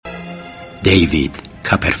دیوید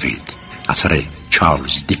کاپرفیلد، اثر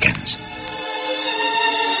چارلز دیکنز.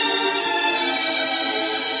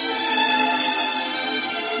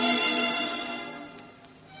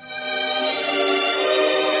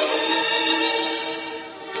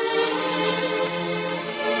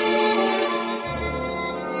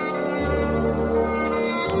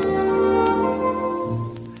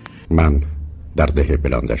 من در ده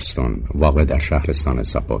بلاندرستون واقع در شهرستان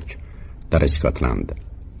ساپوک در اسکاتلند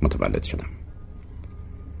متولد شدم.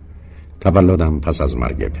 تولدم پس از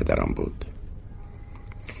مرگ پدرم بود.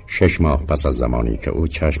 6 ماه پس از زمانی که او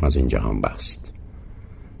چشم از این جهان بست.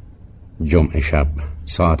 جمعه شب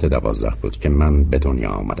ساعت 12 بود که من به دنیا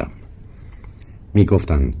آمدم. می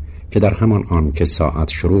گفتن که در همان آن که ساعت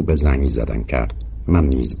شروع به زنگ زدن کرد، من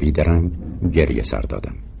نیز بیدرنگ گریه سر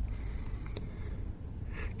دادم.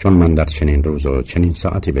 چون من در چنین روز و چنین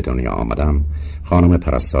ساعتی به دنیا آمدم، خانم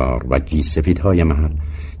پرستار و گیسفیدهای محل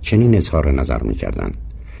چنین اظهار نظر می کردن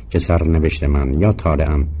که سرنوشت من یا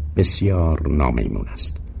طالعم بسیار نامیمون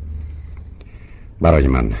است. برای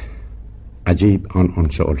من عجیب آن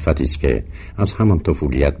انس و الفتی است که از همان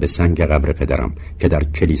طفولیت به سنگ قبر پدرم که در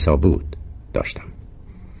کلیسا بود داشتم.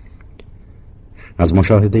 از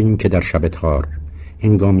مشاهده این که در شب تار،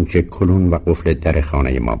 هنگامی که کلون و قفل در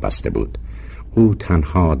خانه ما بسته بود، او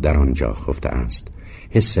تنها در آنجا خفته است،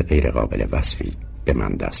 حس غیر قابل وصفی به من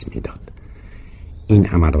دست میداد. این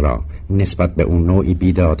عمل را نسبت به اون نوعی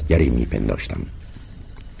بیدادگری میپنداشتم.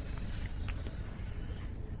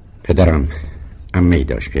 پدرم عمه‌ای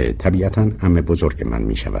داشت که طبیعتاً عمه بزرگ من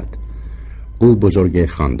میشود. او بزرگ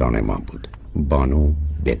خاندان ما بود، بانو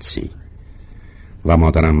بتسی، و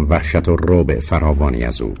مادرم وحشت و رعب فراوانی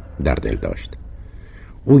از او در دل داشت.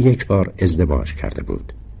 او یک بار ازدواج کرده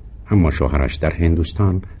بود، اما شوهرش در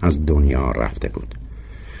هندوستان از دنیا رفته بود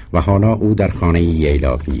و حالا او در خانه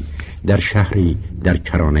ییلاقی در شهری در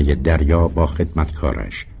کرانه دریا با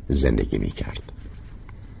خدمتکارش زندگی می کرد.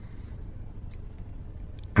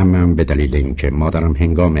 عمم به دلیل اینکه مادرم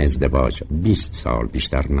هنگام ازدواج 20 سال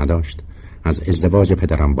بیشتر نداشت، از ازدواج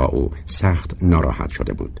پدرم با او سخت ناراحت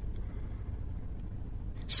شده بود.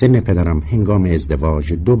 سن پدرم هنگام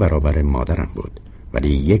ازدواج 2 برابر مادرم بود،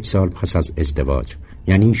 ولی 1 سال پس از ازدواج،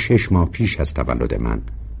 یعنی 6 ماه پیش از تولد من،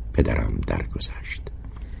 پدرم درگذشت.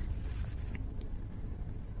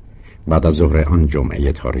 بعد از ظهر آن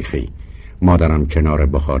جمعه تاریخی، مادرم کنار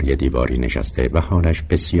بخاری دیواری نشسته و حالش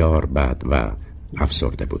بسیار بد و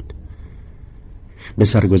افسرده بود. به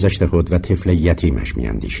سرگذشت خود و طفل یتیمش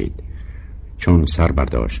می‌اندیشید. چون سر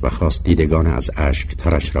برداشت و خواست دیدگان از اشک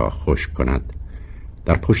ترش را خشک کند،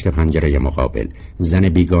 در پشت پنجره مقابل زن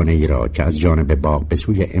بیگانه ای را که از جانب باغ به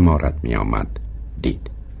سوی عمارت می آمد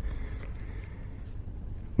دید.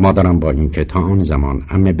 مادرم با اینکه تا آن زمان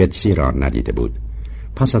عمه بتسی را ندیده بود،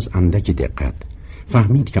 پس از اندکی دقت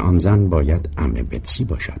فهمید که آن زن باید عمه بتسی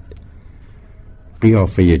باشد.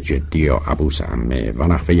 قیافه جدی و عبوس عمه و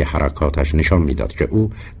نحوه حرکاتش نشان میداد که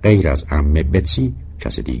او غیر از عمه بتسی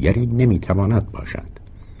کس دیگری نمیتواند باشد.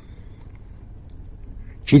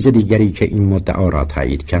 چیز دیگری که این مدعا را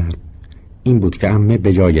تایید کرد این بود که عمه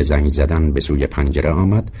به جای زنگ زدن به سوی پنجره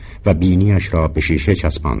آمد و بینیش را به شیشه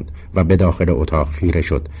چسباند و به داخل اتاق خیره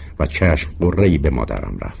شد و چشم قره‌ای به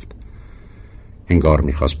مادرم رفت. انگار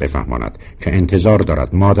میخواست بفهماند که انتظار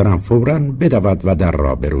دارد مادرم فوراً بدود و در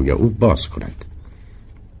را به روی او باز کند.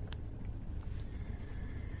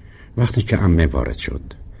 وقتی که عمه وارد شد،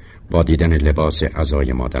 با دیدن لباس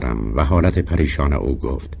عزای مادرم و حالت پریشان او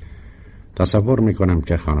گفت: تصور میکنم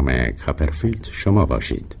که خانم کاپرفیلد شما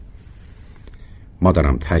باشید.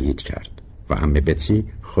 مادرم تایید کرد و عمه بتسی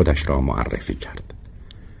خودش را معرفی کرد.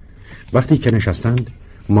 وقتی که نشستند،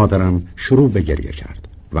 مادرم شروع به گریه کرد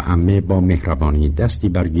و عمه با مهربانی دستی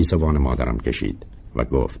بر گیسوان مادرم کشید و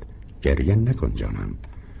گفت: گریه نکن جانم.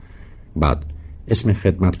 بعد اسم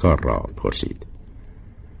خدمتکار را پرسید.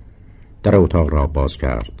 در اتاق را باز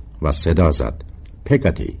کرد و صدا زد: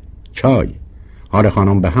 پگتی، چای، حال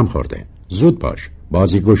خانم به هم خورده، زود باش،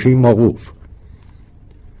 بازیگوشی موقوف.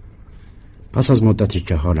 پس از مدتی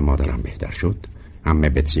که حال مادرم بهتر شد، عمه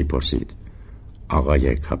بتسی پرسید: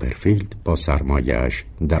 آقای کاپرفیلد با سرمایه‌اش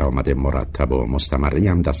درآمد مرتب و مستمری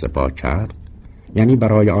هم دست پا کرد؟ یعنی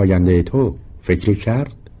برای آینده تو فکری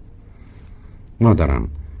کرد؟ مادرم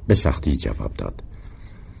به سختی جواب داد: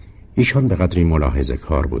 ایشان به قدری ملاحظه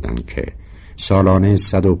کار بودند که سالانه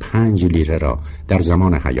 105 لیره را در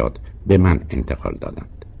زمان حیات به من انتقال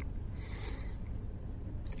دادند.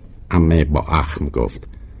 عمه با اخم گفت: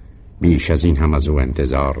 بیش از این هم از او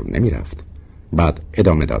انتظار نمی رفت. بعد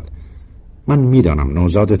ادامه داد: من میدانم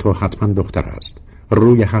نوزاد تو حتما دختر است.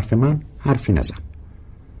 روی حرف من حرفی نزن.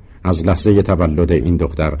 از لحظه تولد این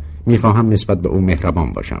دختر میخواهم نسبت به او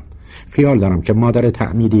مهربان باشم. خیال دارم که مادر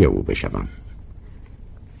تعمیدی او بشوم.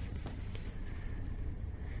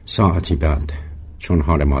 ساعتی بعد، چون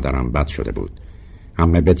حال مادرم بد شده بود،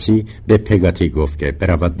 عمه بتسی به پگاتی گفت که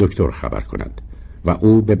برود دکتر خبر کند و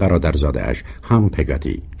او به برادرزاده اش هم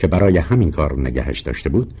پگاتی که برای همین کار نگهش داشته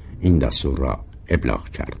بود این دستور را ابلاغ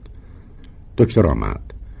کرد. دکتر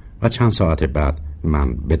آمد و چند ساعت بعد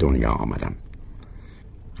من به دنیا آمدم.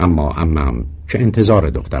 اما عمم که انتظار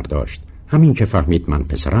دختر داشت، همین که فهمید من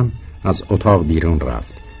پسرم، از اتاق بیرون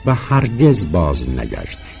رفت و هرگز باز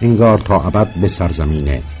نگشت، انگار تا ابد به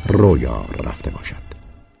سرزمین رویا رفته باشد.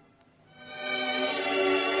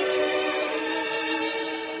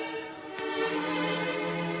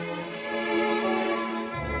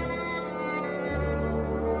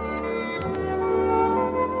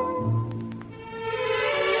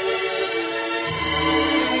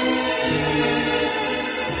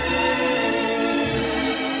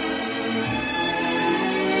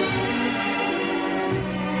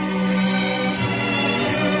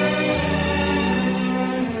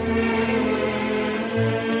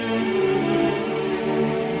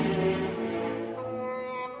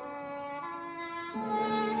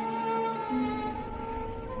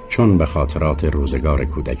 چون به خاطرات روزگار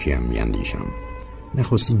کودکیم میاندیشم،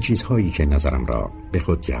 نخستین چیزهایی که نظرم را به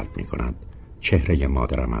خود جلب می کند چهره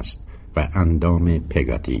مادرم است و اندام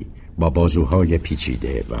پگاتی با بازوهای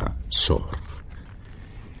پیچیده و سرخ.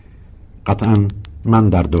 قطعاً من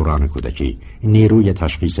در دوران کودکی نیروی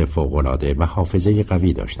تشخیص فوق‌العاده و حافظه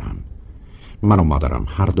قوی داشتم. من و مادرم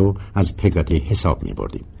هر دو از پگاتی حساب می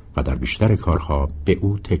بردیم و در بیشتر کارها به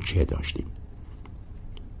او تکیه داشتیم.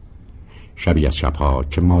 شبی از شبها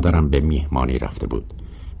که مادرم به میهمانی رفته بود،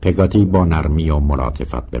 پگاتی با نرمی و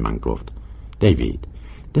ملاطفت به من گفت: دیوید،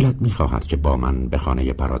 دلت می‌خواهد که با من به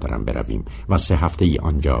خانه برادرم برویم و 3 هفته ای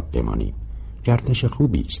آنجا بمانیم. گردش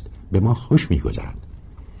خوبی است، به ما خوش می‌گذرد.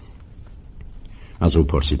 از او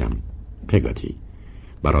پرسیدم: پگاتی،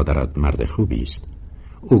 برادرت مرد خوبی است؟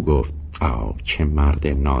 او گفت: چه مرد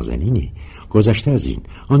نازنینی. گذشته از این،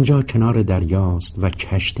 آنجا کنار دریاست و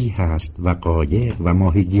کشتی هست و قایق و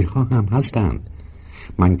ماهیگیرها هم هستند.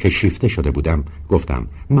 من که شیفته شده بودم گفتم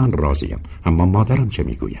من راضیم، اما مادرم چه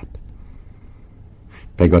میگوید؟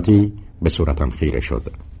 پگاتی به صورتم خیره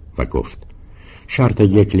شد و گفت: شرط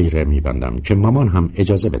 1 لیره میبندم که مامان هم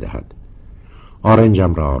اجازه بدهد.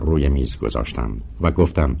 آرنجم را روی میز گذاشتم و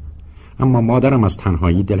گفتم: اما مادرم از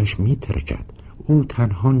تنهایی دلش میترکد، او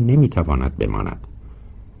تنها نمیتواند بماند.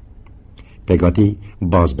 پگاتی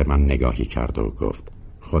باز به من نگاهی کرد و گفت: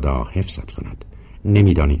 خدا حفظت کند.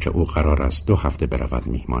 نمیدانی که او قرار است 2 هفته برود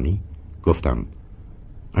میهمانی؟ گفتم: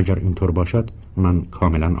 اگر اینطور باشد من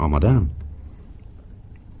کاملا آماده‌ام.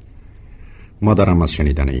 مادرم از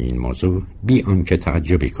شنیدن این موضوع بی آنکه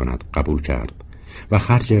تعجبی کند قبول کرد و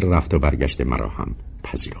خرج رفت و برگشت مرا هم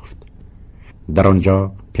پذیرفت. در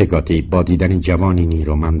آنجا پگاتی با دیدن جوانی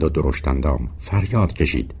نیرومند و درشت‌اندام فریاد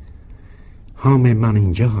کشید: حام من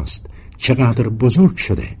اینجاست، چقدر بزرگ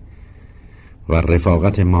شده. و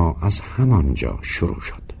رفاقت ما از همانجا شروع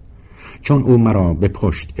شد، چون او مرا به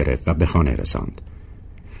پشت گرفت و به خانه رساند.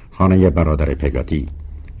 خانه برادر پگاتی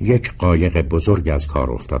 1 قایق بزرگ از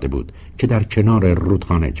کار افتاده بود که در کنار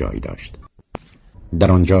رودخانه جای داشت.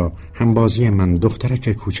 در آنجا همبازی من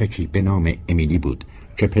دخترک کوچکی به نام امیلی بود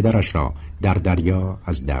که پدرش را در دریا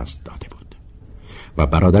از دست داده بود و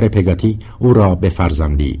برادر پگاتی او را به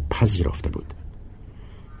فرزندی پذیرفته بود.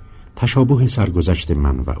 تشابه سرگذشت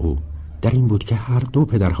من و او در این بود که هر دو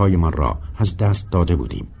پدرهایمان را از دست داده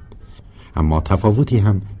بودیم، اما تفاوتی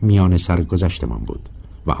هم میان سرگذشتمان بود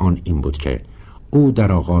و آن این بود که او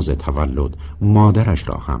در آغاز تولد مادرش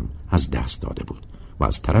را هم از دست داده بود و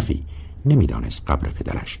از طرفی نمیدانست قبر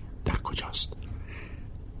پدرش در کجاست.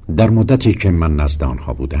 در مدتی که من نزد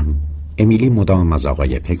آنها بودم، امیلی مدام از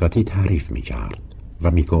آقای پگاتی تعریف می‌کرد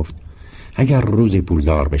و می‌گفت اگر روزی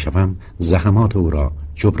پولدار بشوم زحمات او را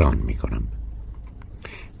جبران می‌کنم.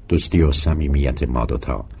 دوستی و صمیمیت ما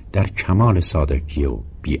دوتا در کمال سادگی و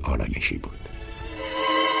بی‌آلایشی بود.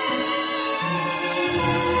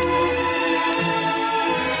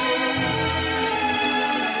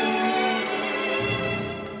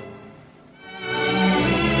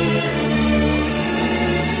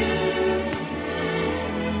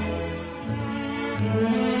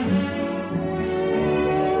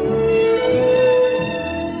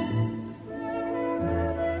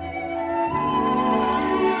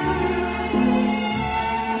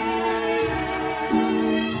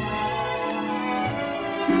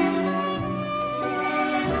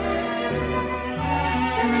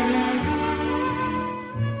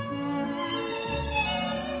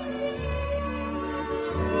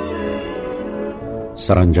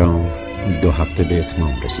 سرانجام 2 هفته به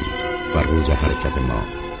اتمام رسید و روز حرکت ما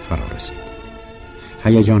فرا رسید.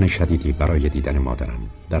 هیجان شدیدی برای دیدن مادرم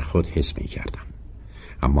در خود حس می کردم.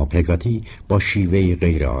 اما پگاتی با شیوهی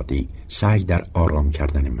غیر عادی سعی در آرام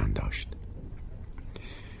کردن من داشت.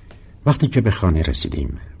 وقتی که به خانه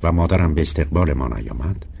رسیدیم و مادرم به استقبال ما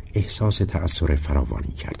نیامد، احساس تأثیر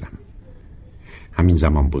فراوانی کردم. همین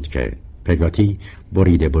زمان بود که پگاتی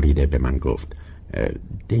بریده بریده به من گفت: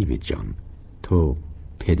 دیوید جان، تو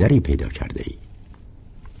پدری پیدا کرده ای؟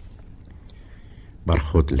 بر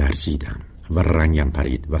خود لرزیدم و رنگم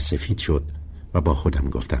پرید و سفید شد و با خودم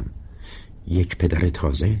گفتم: یک پدر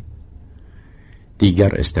تازه؟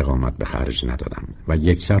 دیگر استقامت به خرج ندادم و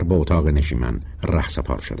یک سر به اتاق نشیمن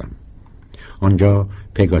رهسپار شدم. آنجا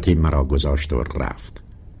پگاتی مرا گذاشت و رفت.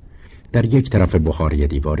 در یک طرف بخاری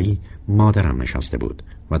دیواری مادرم نشسته بود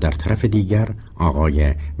و در طرف دیگر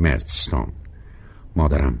آقای مردستون.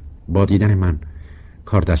 مادرم با دیدن من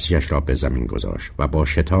کاردستیش را به زمین گذاشت و با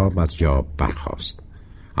شتاب از جا برخاست.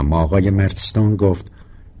 اما آقای مردستون گفت: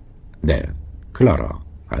 ده کلارا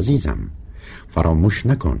عزیزم، فراموش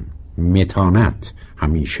نکن، متانت،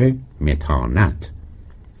 همیشه متانت.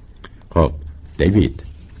 خب دیوید،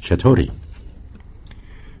 چطوری؟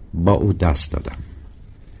 با او دست دادم.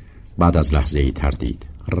 بعد از لحظه‌ای تردید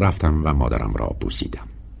رفتم و مادرم را بوسیدم.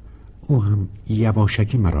 او هم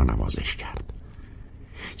یواشکی مرا نوازش کرد.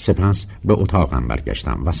 سپس به اتاقم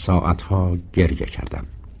برگشتم و ساعتها گریه کردم.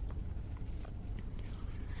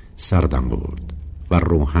 سردم بود و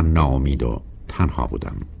روحاً ناامید و تنها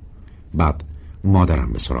بودم. بعد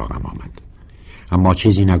مادرم به سراغم آمد، اما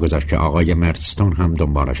چیزی نگذشت که آقای مردستون هم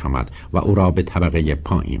دنبالش آمد و او را به طبقه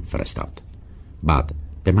پایین فرستاد. بعد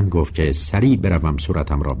به من گفت که سریع بروم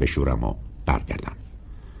صورتم را بشورم و برگردم.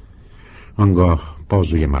 آنگاه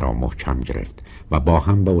بازوی مرا محکم گرفت و با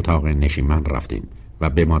هم به اتاق نشیمن رفتیم و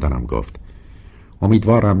به مادرم گفت: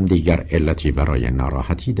 امیدوارم دیگر علتی برای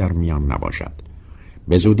ناراحتی در میان نباشد.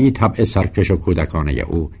 به زودی طبع سرکش و کودکانه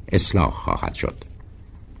او اصلاح خواهد شد.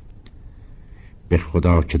 به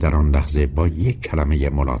خدا که در آن لحظه با یک کلمه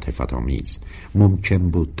ملاطفت آمیز ممکن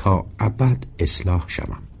بود تا ابد اصلاح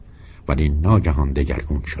شوم، ولی ناگهان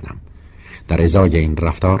دگرگون شدم. در ازای این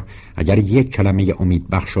رفتار اگر یک کلمه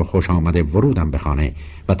امیدبخش و خوش آمده ورودم به خانه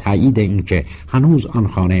و تایید این که هنوز آن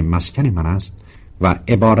خانه مسکن من است و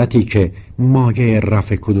عبارتی که مایه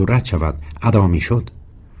رفع کدورت شود ادا می شد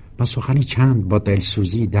و سخنی چند با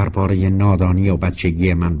دلسوزی درباره نادانی و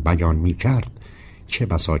بچگی من بیان می کرد، چه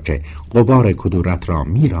بسا که غبار کدورت را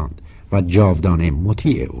می راند و جاودانه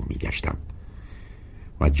مطیع او می گشتم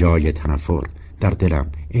و جای تنفر در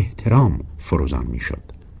دلم احترام فروزان می شد.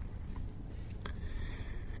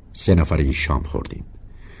 3 نفری شام خوردیم.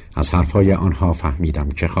 از حرفهای آنها فهمیدم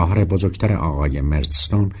که خواهر بزرگتر آقای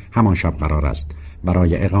مردستون همان شب قرار است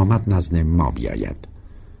برای اقامت نزد ما بیاید.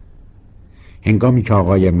 هنگامی که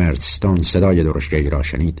آقای مردستون صدای درشگه‌ای را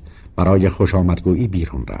شنید، برای خوش آمدگویی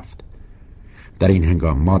بیرون رفت. در این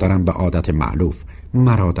هنگام مادرم به عادت مألوف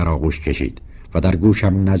مرا در آغوش کشید و در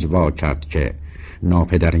گوشم نجوا کرد که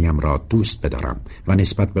ناپدریم را دوست بدارم و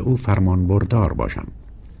نسبت به او فرمان بردار باشم.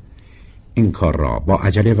 این کار را با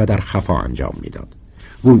عجله و در خفا انجام میداد،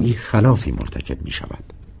 گویی خلافی مرتکب می شود.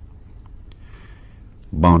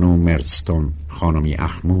 بانو مردستون خانمی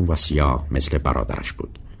اخمو و سیاه مثل برادرش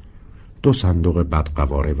بود. 2 صندوق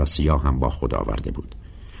بدقواره و سیاه هم با خود آورده بود.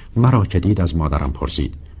 مرا که دید از مادرم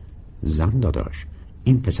پرسید: زن داداش،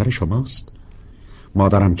 این پسر شماست؟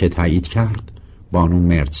 مادرم که تایید کرد، بانو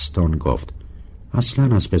مردستون گفت: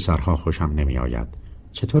 اصلاً از پسرها خوشم نمی آید.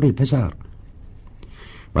 چطوری پسر؟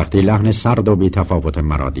 وقتی لحن سرد و بی تفاوت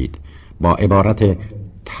مرا دید، با عبارت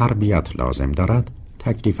تربیت لازم دارد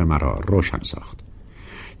تکلیف مرا روشن ساخت.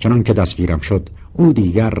 چنان که دستگیرم شد، او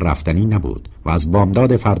دیگر رفتنی نبود و از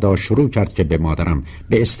بامداد فردا شروع کرد که به مادرم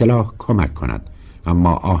به اصطلاح کمک کند،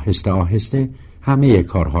 اما آهسته آهسته همه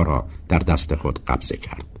کارها را در دست خود قبضه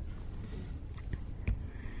کرد.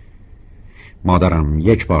 مادرم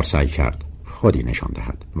یک بار سعی کرد خودی نشان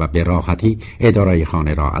دهد و به راحتی اداره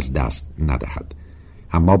خانه را از دست ندهد،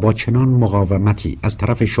 اما با چنان مقاومتی از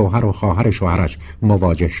طرف شوهر و خواهر شوهرش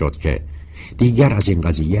مواجه شد که دیگر از این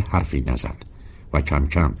قضیه حرفی نزد و کم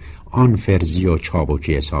کم آن فرزی و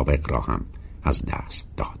چابکی سابق را هم از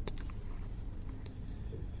دست داد.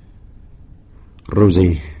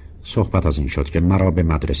 روزی صحبت از این شد که مرا به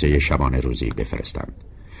مدرسه شبانه روزی بفرستند.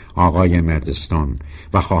 آقای مردستون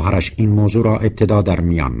و خواهرش این موضوع را ابتدا در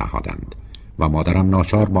میان نهادند و مادرم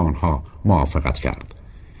ناچار با آنها موافقت کرد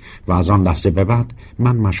و از آن لحظه به بعد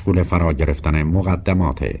من مشغول فرا گرفتن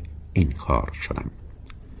مقدمات این کار شدم.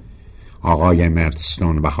 آقای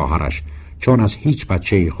مردستون و خواهرش چون از هیچ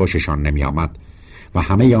بچه‌ای خوششان نمی آمد و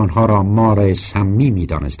همه آنها را مار سمی می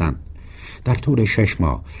دانستند. در طول 6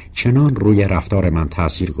 ماه چنان روی رفتار من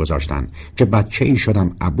تأثیر گذاشتند که بچه‌ای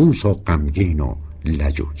شدم عبوس و غمگین و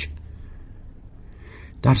لجوج.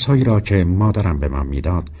 درس‌هایی را که مادرم به من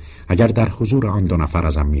میداد اگر در حضور آن 2 نفر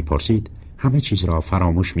ازم میپرسید همه چیز را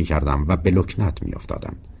فراموش میکردم و به لکنت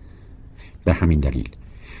میافتادم. به همین دلیل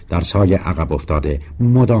درس‌های عقب افتاده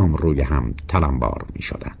مدام روی هم تلمبار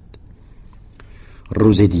میشدند.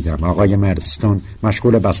 روزی دیدم آقای مردستون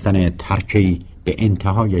مشغول بستن ترکه‌ای به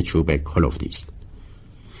انتهای چوب کلفتی است.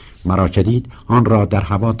 مرا که دید آن را در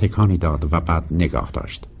هوا تکانی داد و بعد نگاه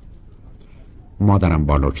داشت. مادرم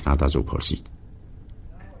با لکنت از او پرسید: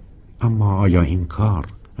 اما آیا این کار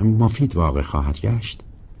مفید واقع خواهد گشت؟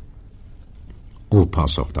 او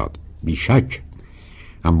پاسخ داد: بیشک،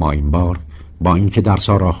 اما این بار با اینکه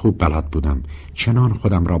درس‌ها را خوب بلد بودم چنان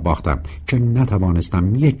خودم را باختم که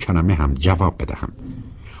نتوانستم 1 کلمه هم جواب بدهم.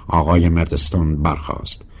 آقای مردستون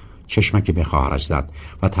برخاست، چشمکی به خواهرش زد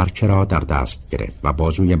و ترکه را در دست گرفت و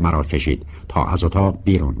بازوی مرا کشید تا از اتاق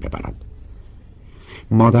بیرون ببرد.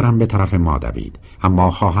 مادرم به طرف ما دوید،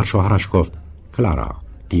 اما خواهر شوهرش گفت: کلارا،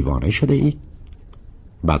 دیوانه شده ای؟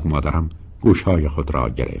 بعد مادرم گوشهای خود را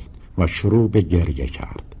گرفت و شروع به گریه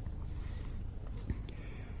کرد.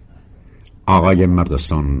 آقای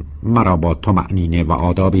مردستون مرا با طمأنینه و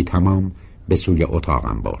آدابی تمام به سوی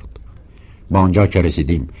اتاقم برد. با آنجا که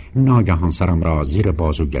رسیدیم ناگهان سرم را زیر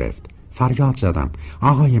بازو گرفت. فریاد زدم: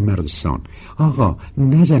 آقای مردستون، آقا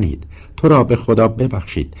نزنید، تو را به خدا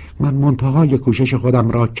ببخشید، من منتهای کوشش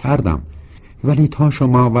خودم را کردم، ولی تا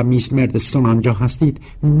شما و میس مردستون آنجا هستید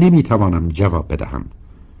نمیتوانم جواب بدهم.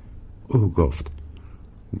 او گفت: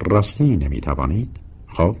 راستی نمیتوانید؟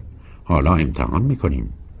 خب حالا امتحان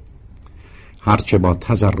میکنیم. هرچه با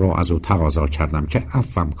تضرع از او تقاضا کردم که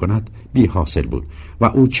عفوم کند بی حاصل بود و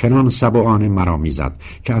او چنان سبوانه مرا میزد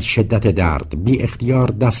که از شدت درد بی اختیار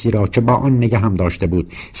دستی را که با آن نگهم داشته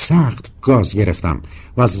بود سخت گاز گرفتم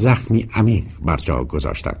و زخمی عمیق بر جا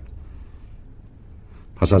گذاشتم.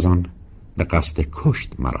 پس از آن به قصد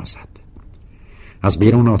کشت مرا زد. از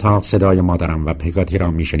بیرون اتاق صدای مادرم و پگاتی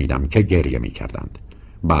را میشنیدم که گریه میکردند.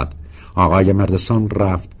 بعد آقای مردستون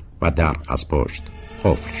رفت و در از پشت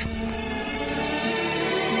قفل شد.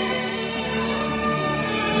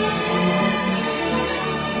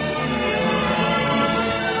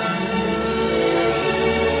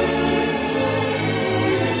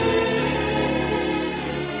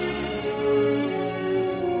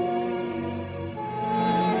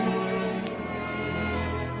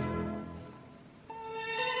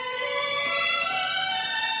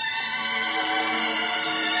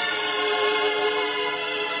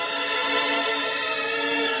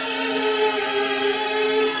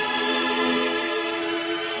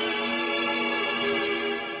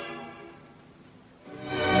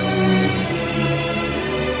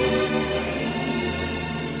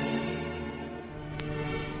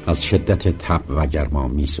 از شدت تب و گرما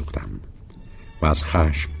می سوختم و از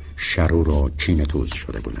خشم شرور و کینه توز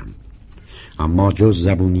شده بودم، اما جز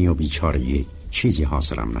زبونی و بیچارگی چیزی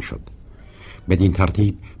حاصلم نشد. بدین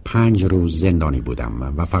ترتیب 5 روز زندانی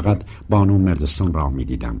بودم و فقط بانو مردستون را می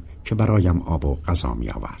دیدم که برایم آب و غذا می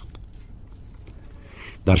آورد.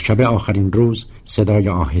 در شب آخرین روز صدای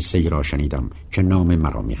آهسته‌ای را شنیدم که نام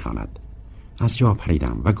مرا می خواند. از جا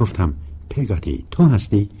پریدم و گفتم: پگاتی، تو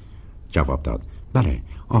هستی؟ جواب داد: بله،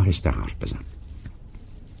 آهسته حرف بزن.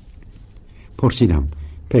 پرسیدم: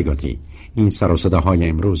 پگاتی، این سر و صداهای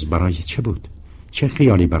امروز برای چه بود؟ چه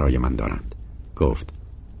خیالی برای من دارند؟ گفت: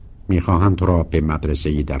 میخواهند تو را به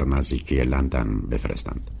مدرسه‌ای در نزدیکی لندن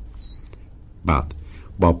بفرستند. بعد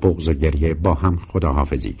با بغض و گریه با هم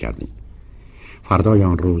خداحافظی کردیم. فردای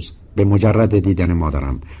آن روز به مجرد دیدن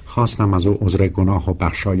مادرم خواستم از او عذر گناه و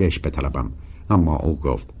بخشایش بطلبم، اما او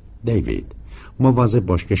گفت: دیوید، مواظب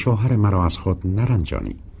باش که شوهر مرا از خود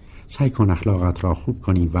نرنجانی. سعی کن اخلاقت را خوب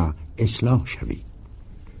کنی و اصلاح شوی.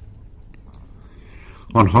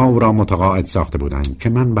 آنها او را متقاعد ساخته بودند که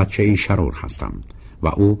من بچه‌ای شرور هستم و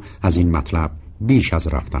او از این مطلب بیش از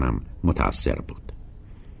رفتنم متأثر بود.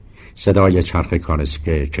 صدای چرخ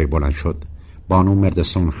کالسکه که بلند شد، بانو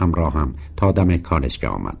مردستون همراهم تا دم کالسکه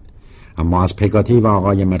آمد، اما از پگاتی و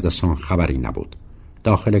آقای مردستون خبری نبود.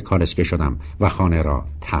 داخل کالسکه شدم و خانه را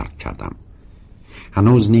ترک کردم.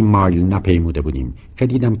 هنوز 0.5 مایل نپیموده بودیم که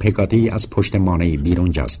دیدم پگاتی از پشت مانعی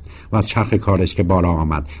بیرون جست و از چرخ کالسکه بالا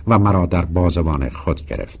آمد و مرا در بازوان خود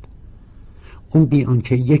گرفت. او بی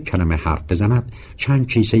آنکه 1 کلمه حرف بزند چند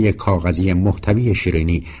کیسه کاغذی محتوی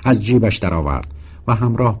شیرینی از جیبش درآورد و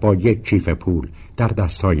همراه با 1 کیف پول در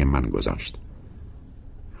دستای من گذاشت.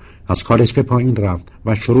 از کالسکه پایین رفت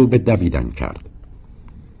و شروع به دویدن کرد.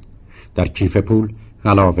 در کیف پول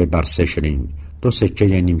علاوه بر 3 شلینگ 2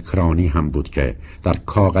 سکه نیمکرانی هم بود که در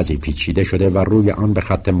کاغذی پیچیده شده و روی آن به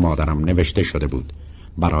خط مادرم نوشته شده بود: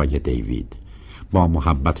 برای دیوید، با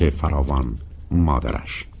محبت فراوان،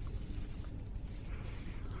 مادرش.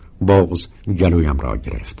 بغض جلویم را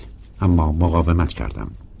گرفت، اما مقاومت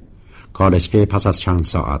کردم. کالسکه پس از چند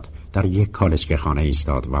ساعت در یک کالسکه خانه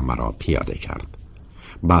ایستاد و مرا پیاده کرد.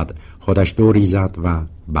 بعد خودش دوری زد و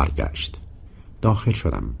برگشت. داخل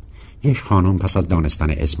شدم. یک خانم پس از دانستن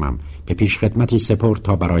اسمم به پیشخدمتی سپرد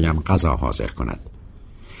تا برایم غذا حاضر کند.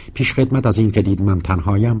 پیشخدمت از این که دید من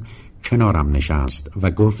تنهایم کنارم نشست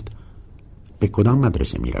و گفت: به کدام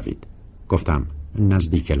مدرسه می روید؟ گفتم: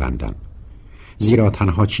 نزدیک لندن. زیرا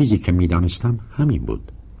تنها چیزی که می دانستم همین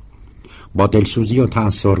بود. با دلسوزی و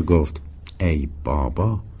تأثر گفت: ای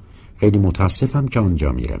بابا، خیلی متاسفم که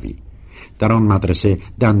آنجا می روی. در آن مدرسه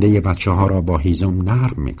دنده بچه ها را با هیزم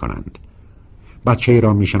نرم می کنند. بچه ای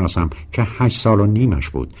را می شناسم که 8 سال و نیمش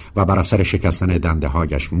بود و بر اثر شکستن دنده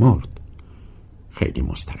هایش مرد. خیلی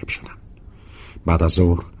مضطرب شدم. بعد از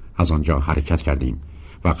ظهر از آنجا حرکت کردیم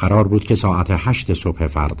و قرار بود که ساعت 8 صبح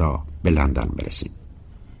فردا به لندن برسیم.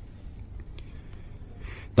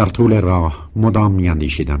 در طول راه مدام می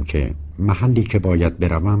اندیشیدم که محلی که باید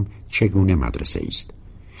بروم چگونه مدرسه است.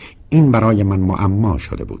 این برای من معما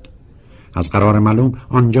شده بود. از قرار معلوم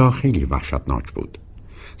آنجا خیلی وحشتناک بود.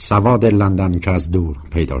 سواد لندن که از دور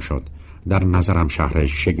پیدا شد در نظرم شهر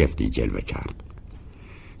شگفتی جلوه کرد.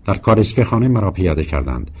 در کالسکه خانه مرا پیاده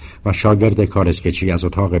کردند و شاگرد کالسکه‌چی از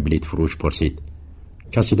اتاق بلیط فروش پرسید: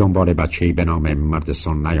 کسی دنبال بچه‌ای به نام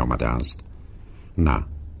مردسون نیامده است؟ نه،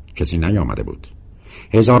 کسی نیامده بود.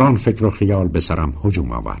 هزاران فکر و خیال به سرم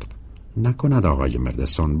هجوم آورد. نکند آقای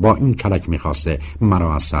مردسون با این کلک می‌خواسته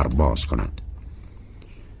مرا از سر باز کند.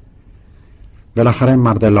 بالاخره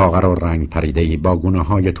مرد لاغر و رنگ پریده‌ای با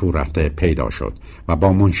گونه‌های تو رفته پیدا شد و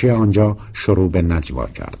با منشی آنجا شروع به نجوا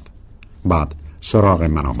کرد. بعد سراغ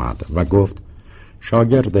من آمد و گفت: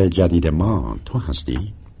 شاگرد جدید ما تو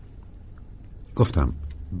هستی؟ گفتم: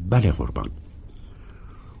 بله قربان.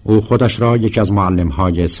 او خودش را یکی از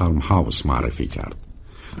معلم‌های سالم هاوس معرفی کرد.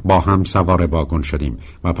 با هم سوار واگن شدیم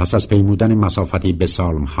و پس از پیمودن مسافتی به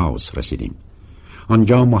سالم هاوس رسیدیم.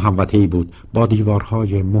 آنجا محوطه‌ای بود با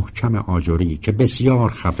دیوارهای محکم آجری که بسیار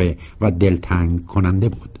خفه و دلتنگ کننده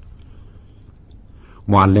بود.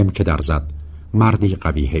 معلم که در زد، مردی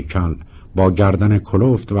قوی هیکل با گردن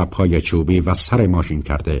کلفت و پای چوبی و سر ماشین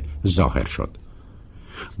کرده ظاهر شد.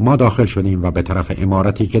 ما داخل شدیم و به طرف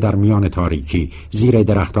عمارتی که در میان تاریکی زیر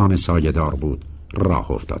درختان سایه‌دار بود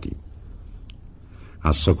راه افتادیم.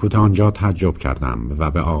 از سکوت آنجا تعجب کردم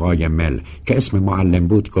و به آقای مل که اسم معلم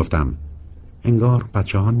بود گفتم: انگار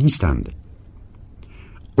بچه ها نیستند.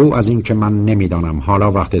 او از این که من نمیدانم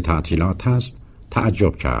حالا وقت تعطیلات هست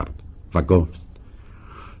تعجب کرد و گفت: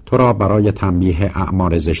 تو را برای تنبیه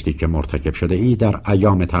اعمال زشتی که مرتکب شده ای در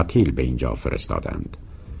ایام تعطیل به اینجا فرستادند.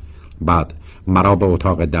 بعد مرا به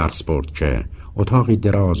اتاق درس برد که اتاقی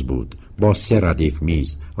دراز بود با 3 ردیف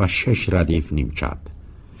میز و 6 ردیف نیمکت.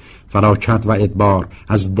 فلاکت و ادبار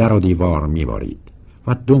از در و دیوار میبارید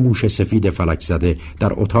و 2 موش سفید فلک زده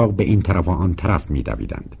در اتاق به این طرف و آن طرف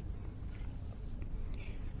میدویدند.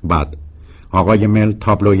 بعد آقای مل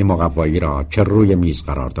تابلوی مقوایی را که روی میز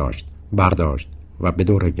قرار داشت برداشت و به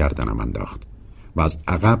دور گردنم انداخت و از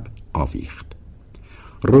عقب آویخت.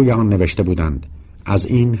 روی آن نوشته بودند: از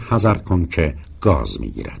این حذر کن که گاز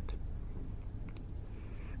میگیرد.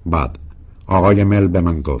 بعد آقای مل به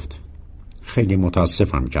من گفت: خیلی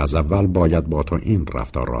متاسفم که از اول باید با تو این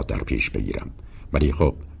رفتار را در پیش بگیرم، ولی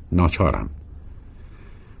خب ناچارم.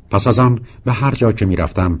 پس از آن به هر جا که می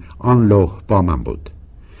رفتم آن لوح با من بود.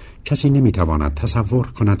 کسی نمی تواند تصور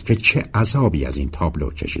کند که چه عذابی از این تابلو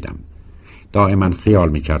کشیدم. دائما خیال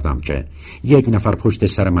می کردم که یک نفر پشت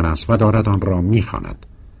سر من است و دارد آن را می خواند.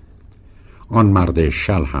 آن مرد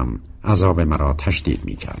شل هم عذاب مرا تشدید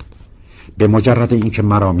می کرد. به مجرد اینکه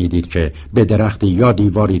مرا می دید که به درختی یا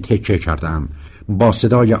دیواری تکیه کردم، با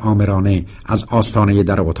صدای آمرانه از آستانه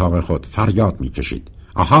در اتاق خود فریاد می کشید: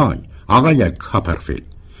 آهای آقای کاپرفیلد،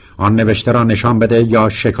 آن نوشته را نشان بده یا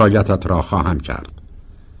شکایتت را خواهم کرد.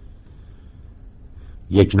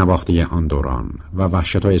 یک نواختی آن دوران و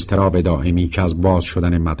وحشت و اضطراب دائمی که از باز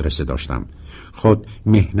شدن مدرسه داشتم خود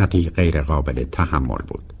مهنتی غیر قابل تحمل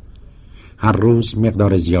بود. هر روز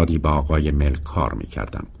مقدار زیادی با آقای مل کار می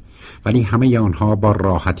کردم، ولی همه آنها با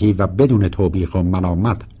راحتی و بدون توبیخ و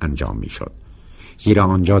ملامت انجام می شد، زیرا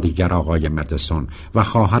آنجا دیگر آقای مردسون و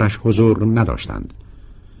خواهرش حضور نداشتند.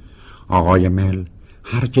 آقای مل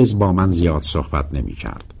هرگز با من زیاد صحبت نمی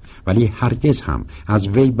کرد، ولی هرگز هم از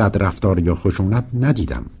وی بدرفتاری و خشونت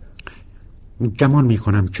ندیدم. گمان می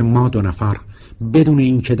کنم که ما 2 نفر بدون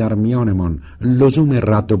اینکه در میانمان لزوم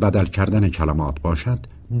رد و بدل کردن کلمات باشد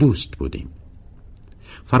دوست بودیم.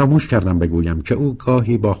 فراموش کردم بگویم که او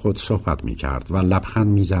گاهی با خود صحبت می کرد و لبخند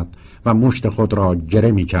می زد و مشت خود را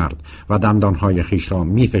گره می کرد و دندانهای خیش را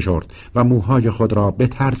می فشرد و موهای خود را به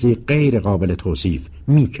طرزی غیر قابل توصیف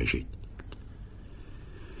می کشید.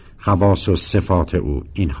 خواص و صفات او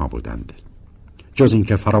اینها بودند. جز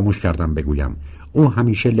اینکه فراموش کردم بگویم او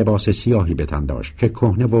همیشه لباس سیاهی به تن داشت که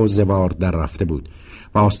کهنه و زوار در رفته بود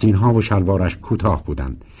و آستینها و شلوارش کوتاه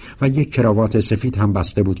بودند و یک کراوات سفید هم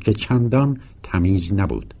بسته بود که چندان تمیز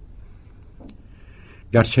نبود.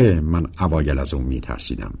 گرچه من اوایل از او می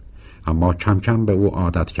ترسیدم، اما کم کم به او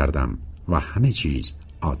عادت کردم و همه چیز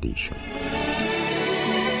عادی شد.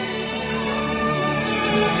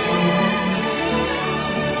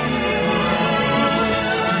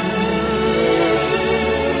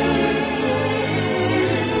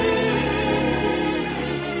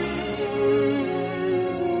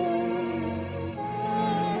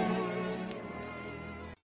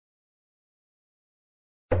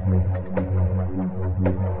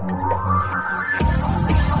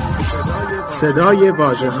 صدای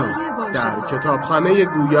واژه‌ها در کتابخانه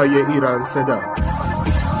گویای ایران صدا،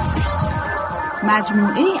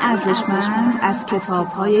 مجموعه ارزشمند از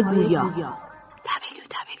کتاب‌های گویا.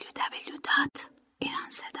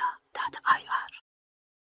 www.iranseda.ir.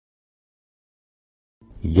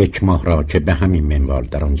 یک ماه را که به همین منوال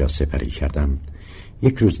در آنجا سپری کردم،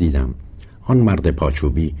 یک روز دیدم آن مرد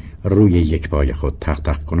پاچوبی روی یک پای خود تق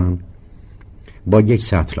تق کنان با یک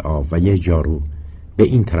سطل آب و یک جارو به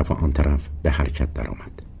این طرف و آن طرف به حرکت در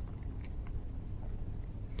آمد.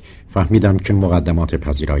 فهمیدم که مقدمات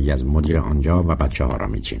پذیرایی از مدیر آنجا و بچه ها را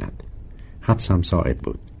می چیند. حدسم صائب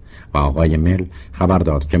بود و آقای مل خبر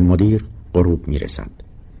داد که مدیر غروب می رسد.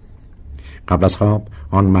 قبل از خواب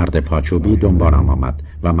آن مرد پاچوبی دنبالم آمد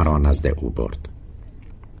و مرا نزد او برد.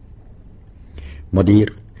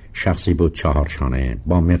 مدیر شخصی بود 4 شانه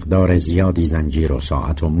با مقدار زیادی زنجیر و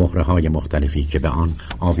ساعت و مهره‌های مختلفی که به آن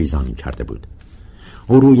آویزان کرده بود.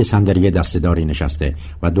 او روی صندلی دسته‌داری نشسته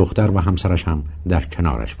و دختر و همسرش هم در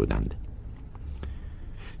کنارش بودند.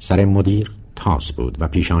 سر مدیر تاس بود و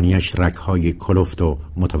پیشانیش رگ‌های کلفت و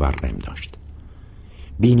متورم داشت.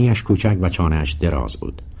 بینیش کوچک و چانه‌اش دراز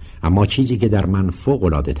بود، اما چیزی که در من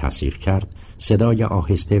فوق‌العاده تأثیر کرد صدای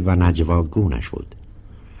آهسته و نجواگونش بود.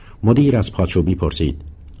 مدیر از پاچوبی پرسید: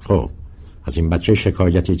 خب از این بچه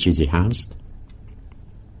شکایتی چیزی هست؟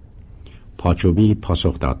 پاچوبی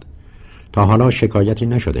پاسخ داد: تا حالا شکایتی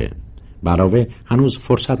نشده، علاوه هنوز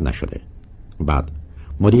فرصت نشده. بعد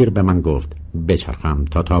مدیر به من گفت بچرخم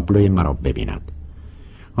تا تابلوی مرا ببیند.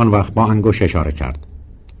 آن وقت با انگشت اشاره کرد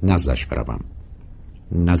نزدش بروم.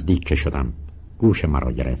 نزدیک که شدم گوش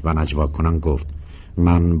مرا گرفت و نجوا کنان گفت: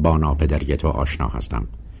 من با ناپدری تو آشنا هستم.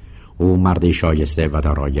 او مردی شایسته و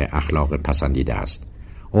دارای اخلاق پسندیده است.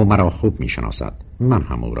 او مرا خوب می شناسد، من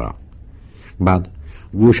هم او را. بعد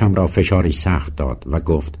گوشم را فشاری سخت داد و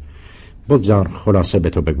گفت: بگذار خلاصه به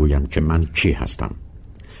تو بگویم که من کی هستم.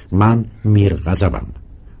 من میر غضبم.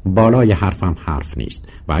 بالای حرفم حرف نیست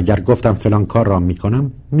و اگر گفتم فلان کار را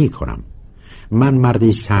میکنم. من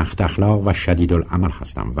مردی سخت اخلاق و شدید العمل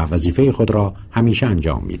هستم و وظیفه خود را همیشه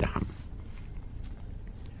انجام میدهم.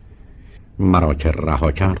 مرا که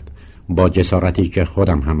رها کرد، با جسارتی که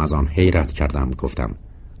خودم هم از آن حیرت کردم گفتم: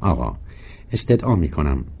 آقا، استدعا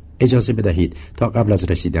میکنم اجازه بدهید تا قبل از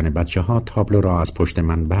رسیدن بچه ها تابلو را از پشت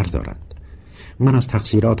من بردارند. من از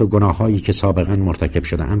تقصیرات و گناهایی که سابقا مرتکب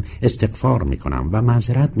شدم استغفار میکنم و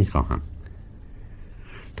معذرت میخواهم.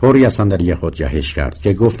 طوری از صندلی خود جهش کرد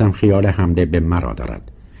که گفتم خیال حمله به مرا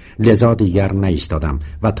دارد. لذا دیگر نایستادم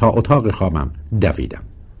و تا اتاق خوابم دویدم.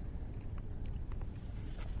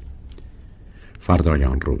 فردای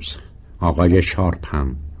آن روز آقای شارپ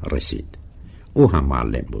هم رسید. او هم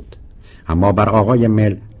معلم بود، اما بر آقای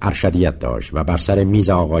مل ارشدیت داشت و بر سر میز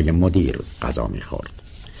آقای مدیر غذا میخورد،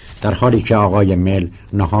 در حالی که آقای مل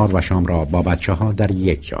نهار و شام را با بچه ها در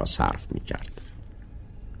یک جا صرف میکرد.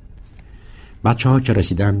 بچه ها که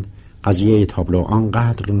رسیدند قضیه تابلو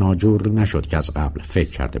آنقدر ناجور نشد که از قبل فکر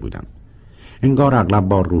کرده بودند. انگار اغلب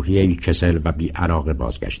با روحیه کسل و بی علاقه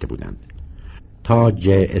بازگشته بودند. تا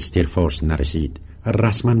جه استیلفورس نرسید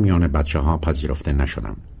رسما میان بچه ها پذیرفته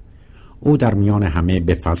نشدم. او در میان همه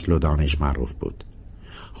به فضل و دانش معروف بود.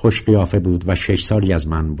 خوش قیافه بود و 6 سالی از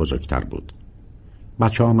من بزرگتر بود.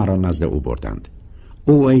 بچه ها مرا نزد او بردند.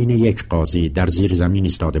 او عین یک قاضی در زیر زمین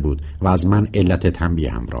ایستاده بود و از من علت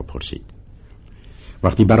تنبیهم را پرسید.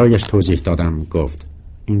 وقتی برایش توضیح دادم گفت: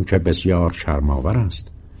 این که بسیار شرم‌آور است،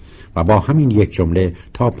 و با همین یک جمله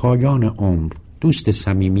تا پایان عمر دوست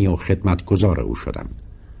صمیمی و خدمتگزار او شدم.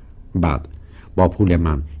 بعد با پول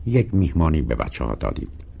من یک میهمانی به بچه‌ها دادیم.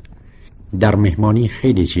 در مهمانی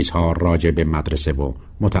خیلی چیزها راجع به مدرسه و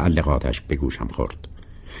متعلقاتش به گوشم خورد،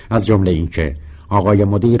 از جمله اینکه آقای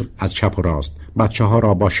مدیر از چپ و راست بچه‌ها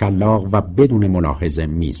را با شلاق و بدون ملاحظه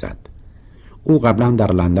میزد. او قبلا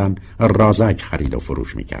در لندن رازک خرید و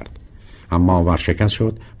فروش میکرد، اما ورشکست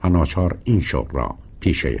شد و ناچار این شغل را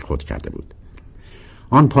پیشه خود کرده بود.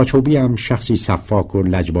 آن پاچوبی هم شخصی صفاک و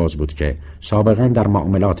لجباز بود که سابقا در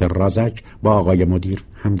معاملات رازک با آقای مدیر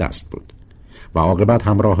همدست بود و عاقبت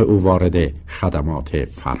همراه او وارد خدمات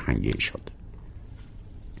فرهنگی شد.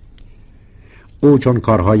 او چون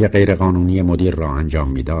کارهای غیرقانونی مدیر را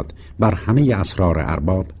انجام میداد، بر همه اسرار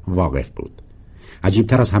ارباب واقف بود.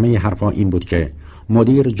 عجیبتر از همه حرفا این بود که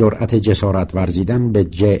مدیر جرأت جسارت ورزیدن به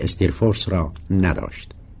جه استیرفورس را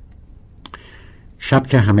نداشت. شب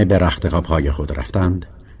که همه به رخت خواب‌های خود رفتند،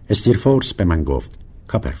 استیرفورس به من گفت: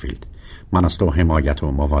 کاپرفیلد، من از تو حمایت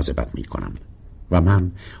و مواظبت می کنم. و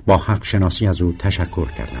من با حق شناسی از او تشکر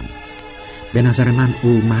کردم. به نظر من او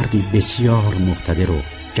مردی بسیار مقتدر و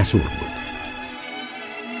جسور بود.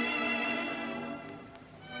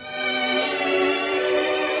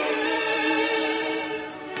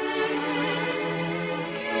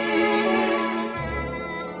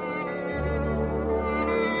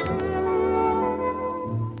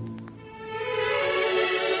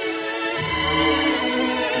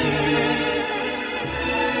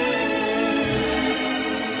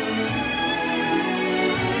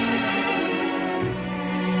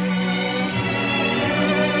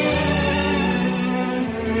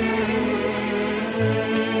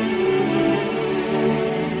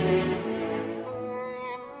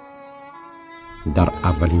 در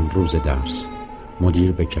اولین روز درس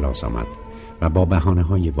مدیر به کلاس آمد و با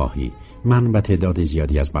بهانه‌های واهی من و تعداد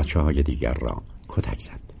زیادی از بچه‌های دیگر را کتک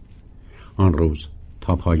زد. آن روز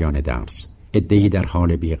تا پایان درس عده‌ای در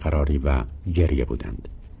حال بیقراری و گریه بودند.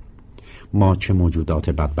 ما چه موجودات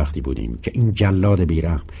بدبختی بودیم که این جلاد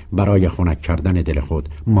بیرحم برای خنک کردن دل خود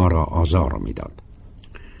ما را آزار می‌داد.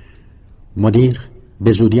 مدیر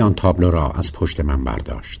به زودی آن تابلو را از پشت من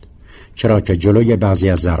برداشت، چرا که جلوی بعضی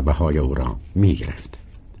از ضربه‌های او را می‌گرفت.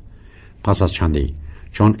 پس از چندی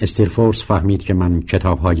چون استیرفورس فهمید که من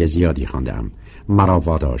کتاب‌های زیادی خواندم، مرا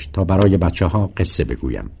واداشت تا برای بچه‌ها قصه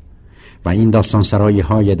بگویم و این داستان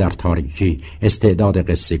سرایی‌های در تاریکی استعداد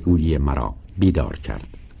قصه گویی مرا بیدار کرد.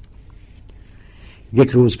 یک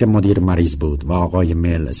روز که مدیر مریض بود و آقای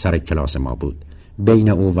مل سر کلاس ما بود، بین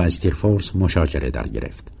او و استیرفورس مشاجره در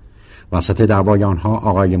گرفت. وسط دعوای آنها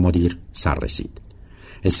آقای مدیر سر رسید.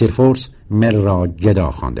 استیرفورس مل را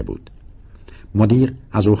گدا خوانده بود. مدیر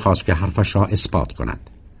از او خواست که حرفش را اثبات کند.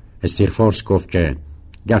 استیرفورس گفت که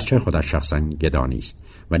گرچه خودش شخصا گدا نیست،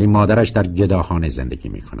 ولی مادرش در گداخانه زندگی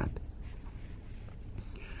می کند.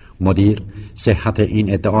 مدیر صحت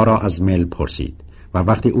این ادعا را از مل پرسید و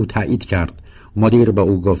وقتی او تایید کرد، مدیر به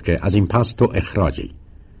او گفت که از این پس تو اخراجی.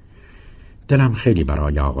 دلم خیلی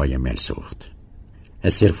برای آقای مل سوخت.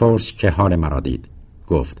 استیرفورس که حال مرا دید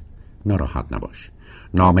گفت: ناراحت نباش،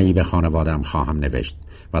 نامه‌ای به خانواده‌ام خواهم نوشت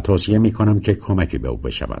و توصیه می‌کنم که کمکی به او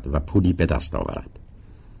بشود و پولی به دست آورد.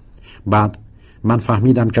 بعد من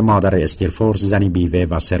فهمیدم که مادر استیرفورس زنی بیوه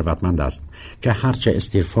و ثروتمند است که هرچه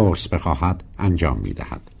استیرفورس بخواهد انجام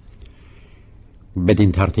می‌دهد.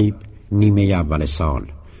 بدین ترتیب نیمه اول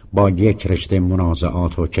سال با یک رشته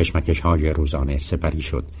منازعات و کشمکش‌های روزانه سپری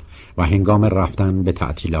شد و هنگام رفتن به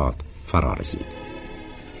تعطیلات فرا رسید.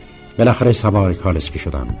 بالاخره سوار کالسکی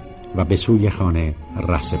شدم و به سوی خانه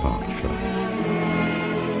رهسپار شدم.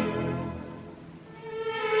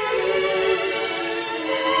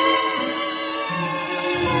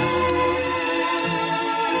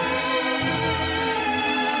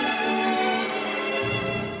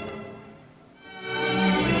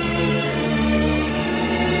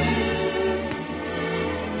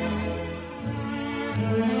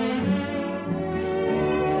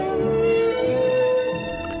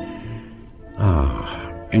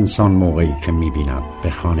 انسان موقعی که می‌بیند به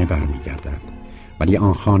خانه برمیگردد، ولی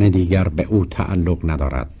آن خانه دیگر به او تعلق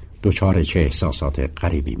ندارد، دچار چه احساسات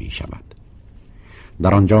غریبی می‌شود.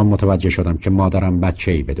 در آنجا متوجه شدم که مادرم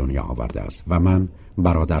بچه‌ای به دنیا آورده است و من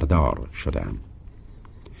برادردار شدم.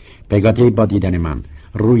 پیگاتی با دیدن من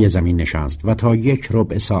روی زمین نشست و تا یک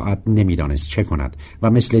ربع ساعت نمی‌دانست چه کند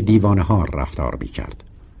و مثل دیوانه‌ها رفتار می‌کرد.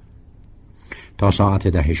 تا ساعت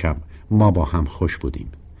 10 شب ما با هم خوش بودیم،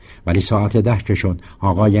 ولی ساعت 10 که شد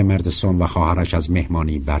آقای مردسون و خواهرش از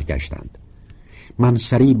مهمانی برگشتند. من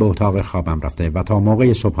سریع به اتاق خوابم رفته و تا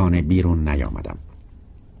موقع صبحانه بیرون نیامدم.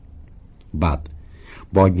 بعد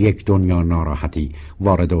با یک دنیا ناراحتی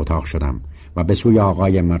وارد اتاق شدم و به سوی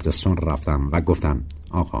آقای مردسون رفتم و گفتم: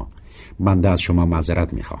 آقا، بنده از شما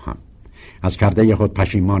معذرت میخواهم. از کرده خود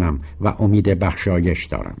پشیمانم و امید بخشایش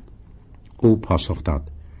دارم. او پاسخ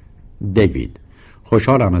داد: دیوید،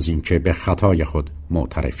 خوشحالم از این که به خطای خود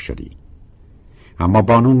معترف شدی. اما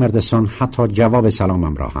بانو مردسون حتی جواب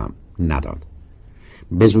سلامم را هم نداد.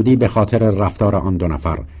 به زودی به خاطر رفتار آن دو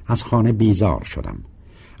نفر از خانه بیزار شدم،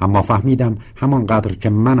 اما فهمیدم همانقدر که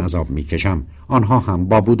من عذاب میکشم آنها هم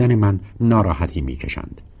با بودن من ناراحتی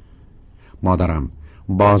میکشند. مادرم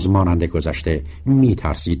باز مانند گذشته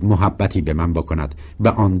میترسید محبتی به من بکند به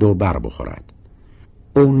آن دو بر بخورد.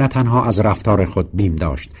 او نه تنها از رفتار خود بیم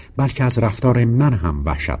داشت، بلکه از رفتار من هم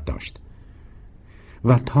وحشت داشت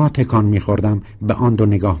و تا تکان میخوردم به آن دو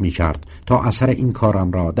نگاه میکرد تا اثر این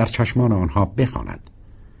کارم را در چشمان آنها بخواند.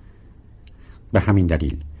 به همین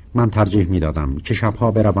دلیل من ترجیح میدادم که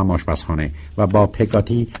شبها بروم آشپزخانه و با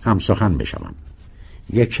پگاتی هم سخن بشوم.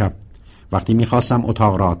 یک شب وقتی میخواستم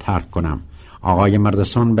اتاق را ترک کنم، آقای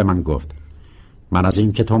مردسون به من گفت: من از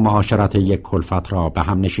این که تو معاشرت یک کلفت را به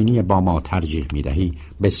هم نشینی با ما ترجیح میدهی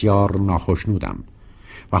بسیار ناخشنودم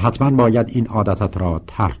و حتما باید این عادتت را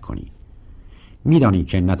ترک کنی. میدانی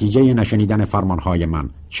که نتیجه نشنیدن فرمانهای من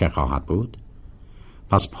چه خواهد بود؟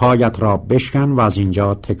 پس پایت را بشکن و از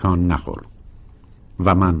اینجا تکان نخور.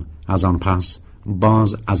 و من از آن پس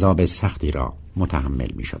باز عذاب سختی را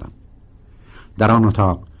متحمل می شدم. در آن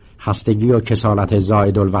اتاق خستگی و کسالت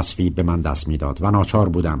زائد الوصفی به من دست می داد و ناچار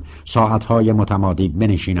بودم ساعتهای متمادی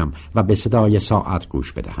بنشینم و به صدای ساعت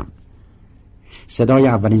گوش بدهم. صدای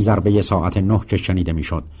اولین ضربه ساعت 9 که شنیده می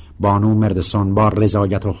شد، بانو مردسون با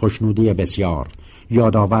رضایت و خوشنودی بسیار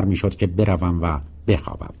یادآور می شد که بروم و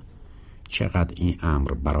بخوابم. چقدر این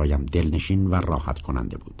امر برایم دلنشین و راحت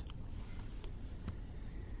کننده بود.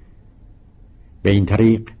 به این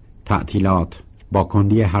طریق تعطیلات با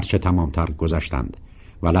کندی هرچه تمامتر گذشتند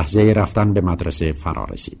و لحظه رفتن به مدرسه فرا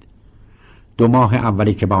رسید. 2 ماه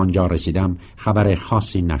اولی که به آنجا رسیدم خبر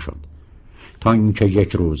خاصی نشد، تا اینکه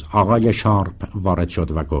یک روز آقای شارپ وارد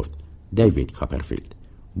شد و گفت: دیوید کاپرفیلد،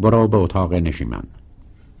 برو به اتاق نشیمن.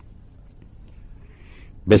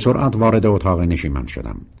 به سرعت وارد اتاق نشیمن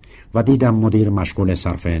شدم و دیدم مدیر مشغول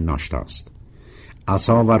صرف ناشتاست.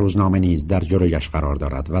 عصا و روزنامه نیز در جلویش قرار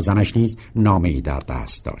دارد و زنش نیز نامه‌ای در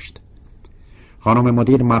دست داشت. خانم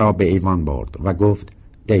مدیر مرا به ایوان برد و گفت: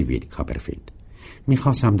 دیوید کاپرفیلد،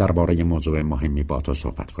 میخواستم درباره موضوع مهمی با تو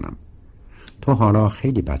صحبت کنم. تو حالا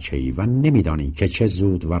خیلی بچه‌ای و نمیدانی که چه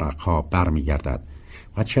زود ورقها برمیگردد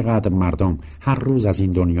و چقدر مردم هر روز از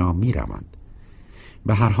این دنیا میروند.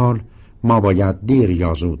 به هر حال ما باید دیر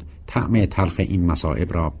یا زود طعم تلخ این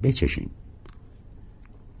مصائب را بچشیم.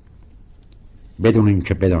 بدون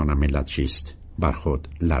اینکه بدانم علت چیست بر خود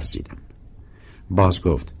لرزیدم. باز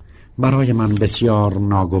گفت: برای من بسیار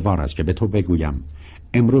ناگوار است که به تو بگویم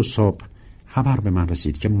امروز صبح خبر به من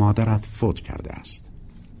رسید که مادرت فوت کرده است.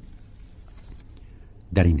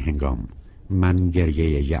 در این هنگام من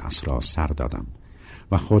گریه یأس را سر دادم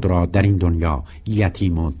و خود را در این دنیا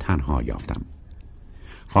یتیم و تنها یافتم.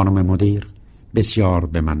 خانم مدیر بسیار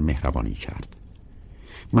به من مهربانی کرد.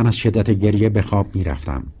 من از شدت گریه به خواب می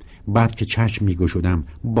رفتم. بعد که چشم می گشودم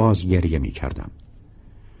باز گریه می کردم.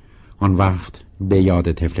 آن وقت به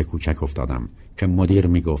یاد طفل کوچک افتادم که مدیر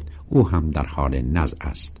می گفت او هم در حال نزع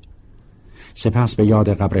است. سپس به یاد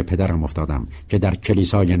قبر پدرم افتادم که در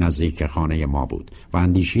کلیسای نزدیک خانه ما بود و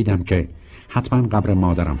اندیشیدم که حتما قبر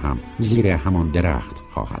مادرم هم زیر همان درخت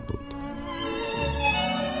خواهد بود.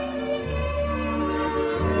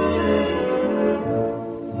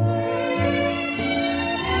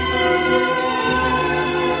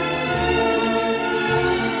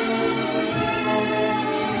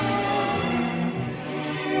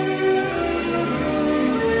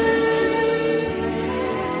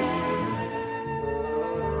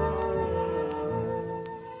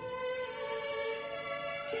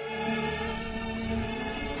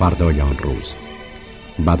 فردای آن روز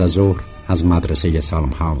بعد از ظهر از مدرسه سالم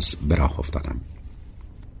هاوس به راه افتادم.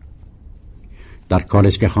 در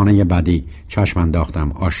کالسکه خانه بعدی چشم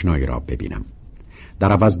انداختم آشنایی را ببینم.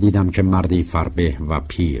 در عوض دیدم که مردی فربه و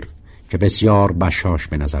پیر که بسیار بشاش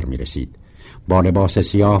به نظر می رسید با لباس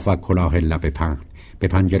سیاه و کلاه لبه پهن به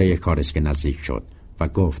پنجره کالسکه نزدیک شد و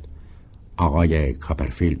گفت: آقای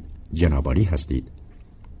کاپرفیلد جنابالی هستید؟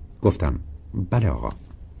 گفتم: بله آقا.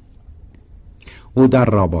 او در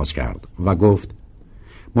را باز کرد و گفت: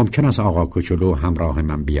 ممکن است آقا کوچولو همراه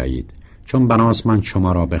من بیایید، چون بناست من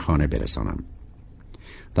شما را به خانه برسانم.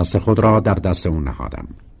 دست خود را در دست او نهادم.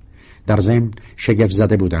 در ضمن شگفت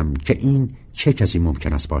زده بودم که این چه کسی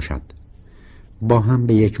ممکن است باشد. با هم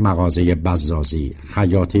به یک مغازه بزازی،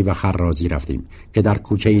 خیاطی و خرازی رفتیم که در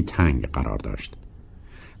کوچه‌ای تنگ قرار داشت.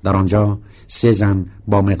 در آنجا 3 زن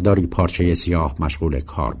با مقداری پارچه سیاه مشغول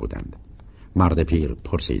کار بودند. مرد پیر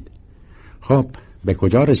پرسید: خب به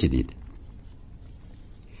کجا رسیدید؟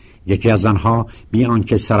 یکی از زنها بی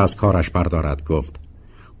آنکه سر از کارش بردارد گفت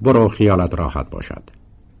برو خیالت راحت باشد.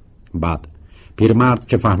 بعد پیرمرد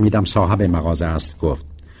که فهمیدم صاحب مغازه است گفت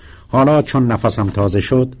حالا چون نفسم تازه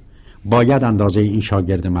شد باید اندازه این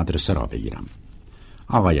شاگرد مدرسه را بگیرم.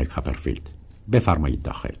 آقای کاپرفیلد بفرمایید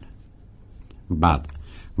داخل. بعد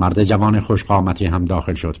مرد جوان خوشقامتی هم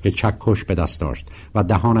داخل شد که چکش به دست داشت و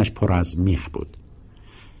دهانش پر از میخ بود.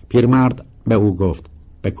 پیرمرد به او گفت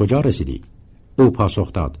به کجا رسیدی؟ او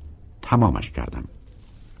پاسخ داد تمامش کردم.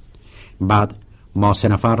 بعد ما 3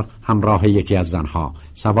 نفر همراه یکی از زنها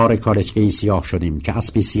سوار کالسکه‌ای سیاه شدیم که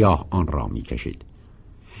اسبی سیاه آن را می کشید.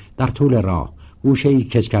 در طول راه گوشه‌ای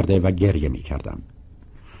کج کرده و گریه می کردم.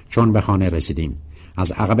 چون به خانه رسیدیم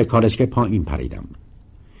از عقب کالسکه پایین پریدم.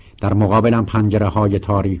 در مقابلم پنجره‌های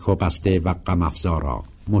تاریک و بسته و غم افزا را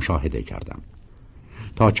مشاهده کردم.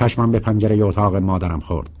 تا چشمم به پنجره اتاق مادرم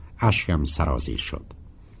خورد اشکم سرازیر شد.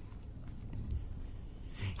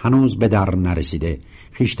 هنوز به در نرسیده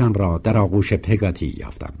خیشتن را در آغوش پگاتی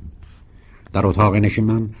یافتم. در اتاق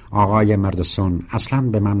نشیمن آقای مردسون اصلاً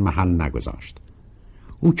به من محل نگذاشت.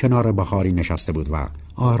 او کنار بخاری نشسته بود و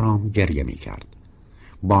آرام گریه می کرد.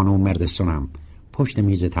 بانو مردسونم پشت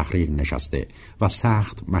میز تحریر نشسته و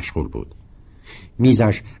سخت مشغول بود.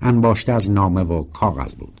 میزش انباشته از نامه و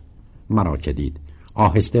کاغذ بود. مرا که دید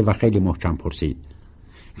آهسته و خیلی محکم پرسید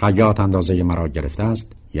خیاط اندازه مرا گرفته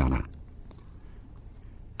است یا نه؟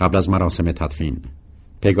 قبل از مراسم تدفین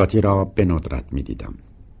پگاتی را به ندرت می دیدم.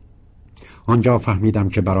 آنجا فهمیدم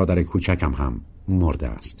که برادر کوچکم هم مرده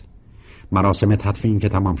است. مراسم تدفین که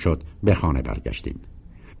تمام شد به خانه برگشتیم.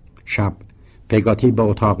 شب پگاتی به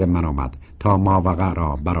اتاق من آمد تا ماوقع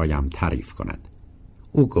را برایم تعریف کند.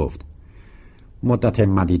 او گفت مدت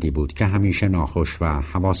مدیدی بود که همیشه ناخوش و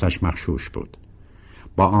حواسش مغشوش بود.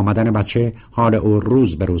 با آمدن بچه حال او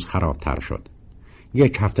روز به روز خرابتر شد.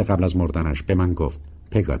 1 هفته قبل از مردنش به من گفت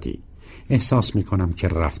پگاتی احساس می کنم که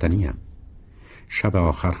رفتنیم. شب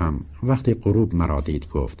آخر هم وقتی غروب مرا دید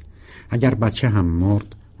گفت اگر بچه هم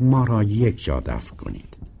مرد ما را یک جا دفن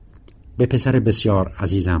کنید. به پسر بسیار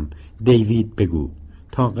عزیزم دیوید بگو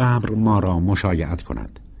تا قبر ما را مشایعت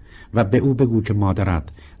کند و به او بگو که مادرت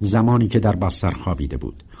زمانی که در بستر خوابیده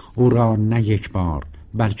بود او را نه 1 بار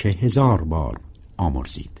بلکه 1000 بار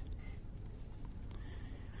آمرزید.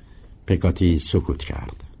 پگاتی سکوت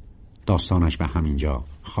کرد. داستانش به همینجا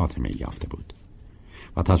خاتمه یافته بود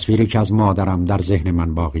و تصویری که از مادرم در ذهن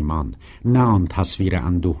من باقی ماند نه آن تصویر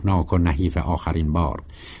اندوهناک و نحیف آخرین بار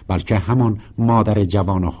بلکه همان مادر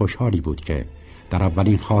جوان و خوشحالی بود که در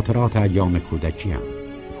اولین خاطرات ایام کودکیم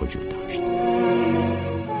وجود داشت.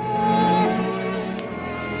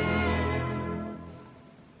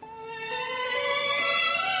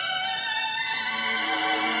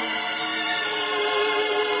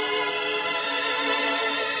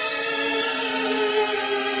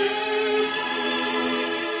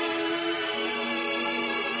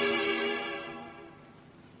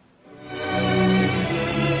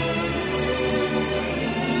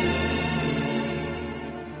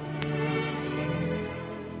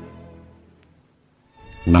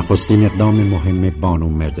 نخستین اقدام مهم بانو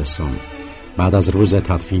مردسون بعد از روز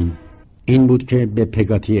تدفین این بود که به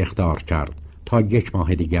پگاتی اخطار کرد تا 1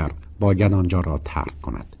 ماه دیگر باید آنجا را ترک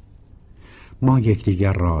کند. ما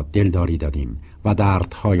یکدیگر را دلداری دادیم و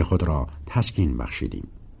دردهای خود را تسکین بخشیدیم.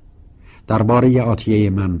 درباره آتیه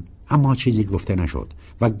من اما چیزی گفته نشد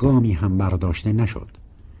و گامی هم برداشته نشد.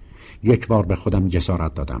 1 بار به خودم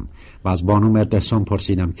جسارت دادم و از بانو مردسون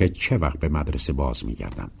پرسیدم که چه وقت به مدرسه باز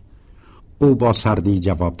می‌گردم. او با سردی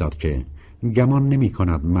جواب داد که گمان نمی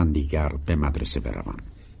کند من دیگر به مدرسه بروم.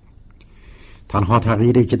 تنها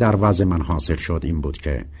تغییری که در وضع من حاصل شد این بود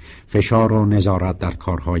که فشار و نظارت در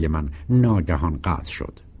کارهای من ناگهان قطع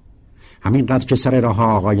شد. همینقدر که سر راه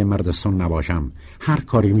آقای مردسون نباشم هر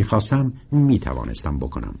کاری می‌خواستم می‌توانستم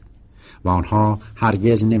بکنم و آنها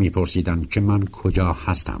هرگز نمی‌پرسیدند که من کجا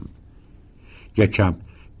هستم. 1 شب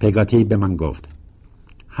پگاتی به من گفت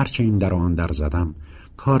هرچه این در آن در زدم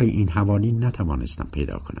کار این حوالی نتوانستم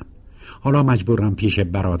پیدا کنم. حالا مجبورم پیش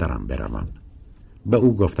برادرم بروم. به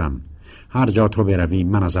او گفتم هر جا تو بروی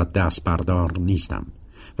من ازت دست بردار نیستم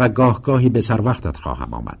و گاه گاهی به سر وقتت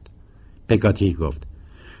خواهم آمد. پگاتی گفت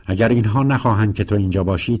اگر اینها نخواهند که تو اینجا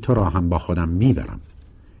باشی تو را هم با خودم میبرم.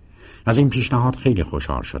 از این پیشنهاد خیلی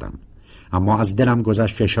خوشحال شدم اما از دلم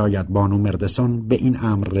گذشت که شاید بانو مردسون به این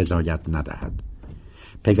امر رضایت ندهد.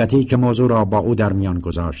 پگاتی که موضوع را با او در میان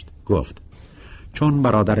گذاشت گفت چون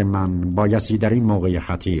برادر من بایستی در این موقع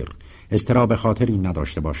خطیر اضطراب خاطری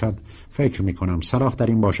نداشته باشد فکر میکنم صلاح در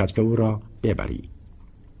این باشد که او را ببری.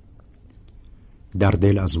 در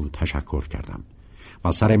دل از او تشکر کردم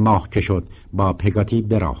و سر ماه که شد با پگاتی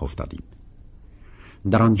به راه افتادیم.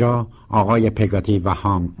 در آنجا آقای پگاتی و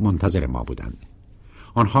هام منتظر ما بودند.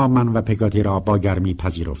 آنها من و پگاتی را با گرمی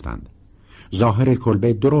پذیرفتند. ظاهر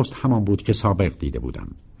کلبه درست همان بود که سابق دیده بودم،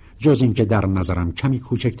 جز اینکه در نظرم کمی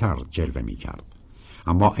کوچکتر جلوه می کرد.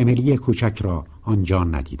 اما امیلی کوچک را آنجا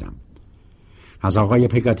ندیدم. از آقای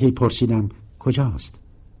پگاتی پرسیدم کجاست؟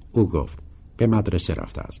 او گفت به مدرسه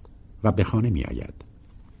رفته است و به خانه می آید.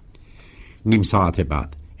 نیم ساعت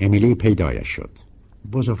بعد امیلی پیدایش شد.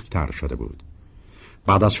 بزرگتر شده بود.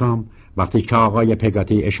 بعد از شام وقتی که آقای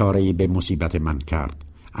پگاتی اشاره‌ای به مصیبت من کرد،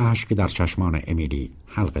 اشک در چشمان امیلی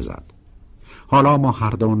حلقه زد. حالا ما هر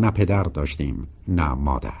دو نه پدر داشتیم نه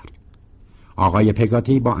مادر. آقای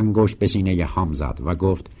پگاتی با انگشت به سینه هام زد و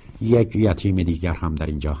گفت یک یتیم دیگر هم در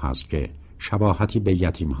اینجا هست که شباهتی به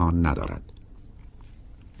یتیم ها ندارد.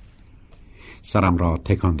 سرم را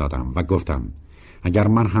تکان دادم و گفتم اگر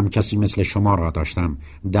من هم کسی مثل شما را داشتم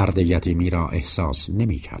درد یتیمی را احساس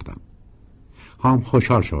نمی کردم. هام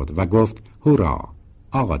خوشحال شد و گفت هورا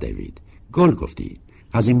آقا دیوید، گل گفتی،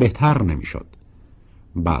 از این بهتر نمی شد.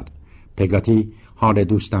 بعد پگاتی حال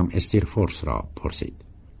دوستم استیرفورس را پرسید.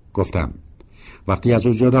 گفتم وقتی از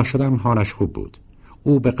او جدا شدم حالش خوب بود.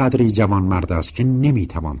 او به قدری جوان مرد است که نمی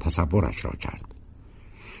توان تصورش را کرد.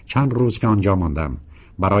 چند روز که آنجا ماندم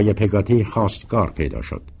برای پگاتی خواستگار پیدا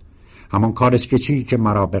شد. همان کالسکه‌چی که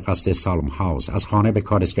مرا به قصد سالم هاوس از خانه به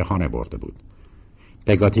کالسکه خانه برده بود.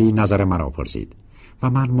 پگاتی نظر مرا پرسید و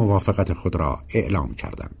من موافقت خود را اعلام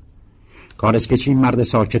کردم. کالسکه‌چی مرد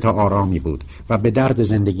ساکت و آرامی بود و به درد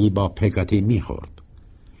زندگی با پگاتی می‌خورد.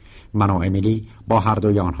 من و امیلی با هر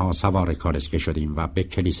دوی آنها سوار کالسکه شدیم و به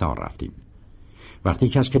کلیسا رفتیم. وقتی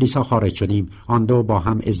که از کلیسا خارج شدیم آن دو با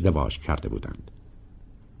هم ازدواج کرده بودند.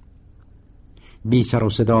 بی سر و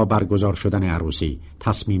صدا برگزار شدن عروسی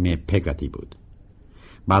تصمیم پگاتی بود.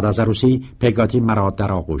 بعد از عروسی پگاتی مرا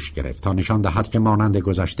در آغوش گرفت تا نشان دهد که مانند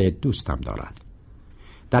گذشته دوستم دارد.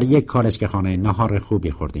 در یک کالسکه خانه نهار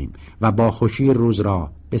خوبی خوردیم و با خوشی روز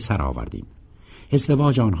را به سر آوردیم.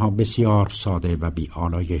 ازدواج آنها بسیار ساده و بی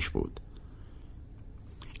آلایش بود.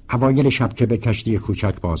 اوایل شب که به کشتی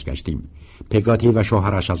کوچک بازگشتیم، پگاتی و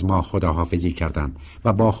شوهرش از ما خداحافظی کردند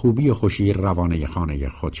و با خوبی و خوشی روانه خانه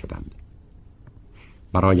خود شدند.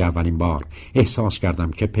 برای اولین بار احساس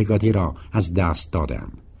کردم که پگاتی را از دست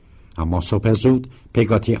دادم. اما صبح زود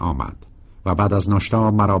پگاتی آمد و بعد از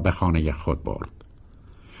ناشتا مرا به خانه خود برد.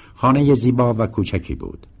 خانه زیبا و کوچکی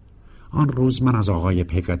بود. آن روز من از آقای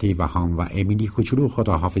پگاتی و هام و امیلی کوچولو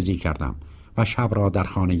خداحافظی کردم و شب را در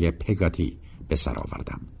خانه پگاتی به سر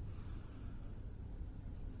آوردم.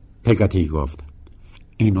 پگاتی گفت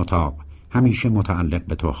این اتاق همیشه متعلق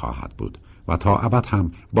به تو خواهد بود و تا ابد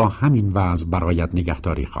هم با همین وضع برایت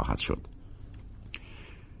نگهداری خواهد شد.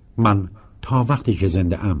 من تا وقتی که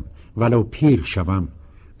زنده ام ولو پیر شوم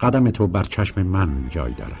قدم تو بر چشم من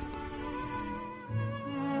جای دارد.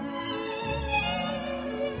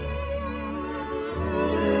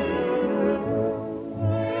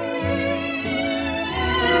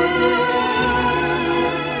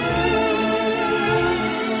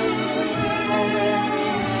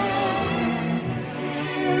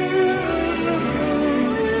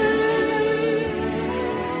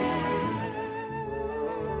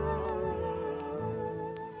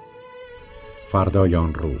 فردای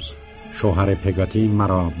آن روز شوهر پگاتی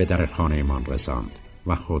مرا به در خانه من رساند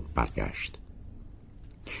و خود برگشت.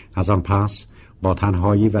 از آن پس با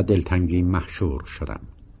تنهایی و دلتنگی محشور شدم.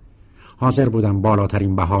 حاضر بودم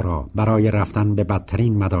بالاترین بها را برای رفتن به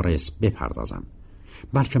بدترین مدارس بپردازم،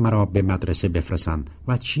 بلکه مرا به مدرسه بفرستند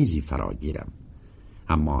و چیزی فرا گیرم.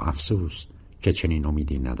 اما افسوس که چنین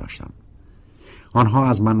امیدی نداشتم. آنها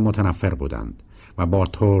از من متنفر بودند و با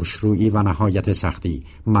ترشرویی و نهایت سختی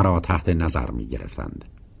مرا تحت نظر می گرفتند.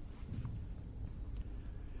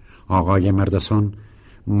 آقای مردسون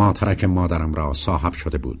ماترک مادرم را صاحب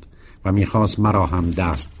شده بود و میخواست مرا هم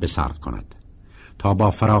دست به سر کند تا با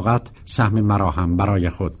فراغت سهم مرا هم برای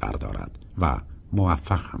خود بردارد و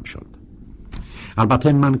موفق هم شد.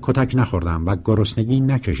 البته من کتک نخوردم و گرسنگی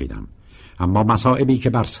نکشیدم، اما مصائبی که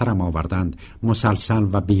بر سرم آوردند مسلسل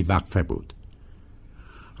و بیوقفه بود.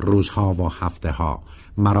 روزها و هفته ها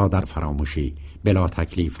مرا در فراموشی بلا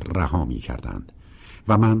تکلیف رها می کردند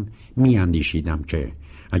و من می اندیشیدم که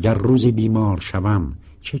اگر روزی بیمار شوم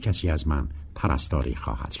چه کسی از من پرستاری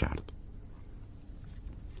خواهد کرد.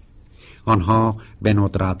 آنها به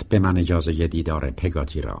ندرت به من اجازه دیدار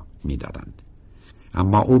پگاتی را می دادند.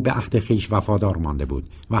 اما او به عهد خویش وفادار مانده بود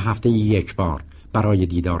و هفته یک بار برای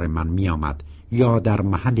دیدار من می آمد یا در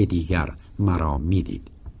محل دیگر مرا می دید.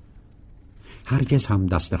 هرگز هم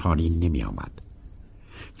دست خالی نمی آمد.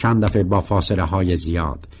 چند دفعه با فاصله های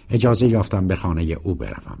زیاد اجازه یافتم به خانه او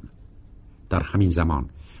بروم. در همین زمان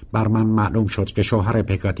بر من معلوم شد که شوهر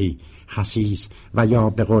پگاتی خسیس و یا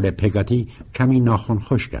به قول پگاتی کمی ناخن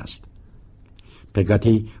خشک است.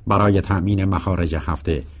 پگاتی برای تأمین مخارج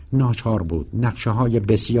هفته ناچار بود نقشه های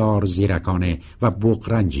بسیار زیرکانه و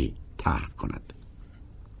بغرنجی طرح کند.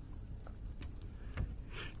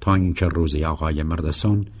 تا اینکه روزی آقای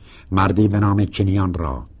مردسون مردی به نام کنیان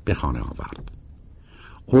را به خانه آورد.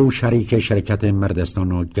 او شریک شرکت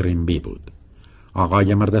مردستون و گرینبی بود.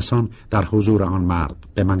 آقای مردسون در حضور آن مرد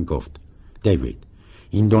به من گفت: دیوید،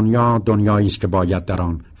 این دنیا دنیایی است که باید در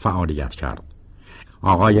آن فعالیت کرد.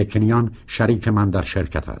 آقای کنیان شریک من در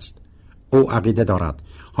شرکت است. او عقیده دارد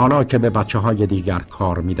حالا که به بچه‌های دیگر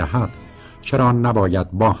کار می‌دهد، چرا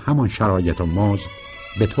نباید با همان شرایط و مزد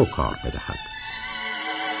به تو کار بدهد؟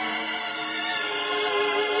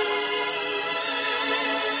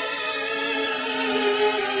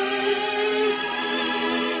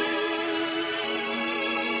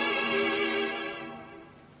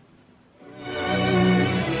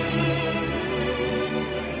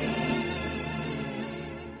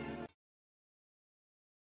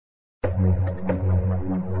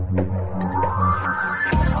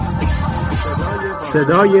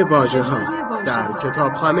 صدای واژه‌ها در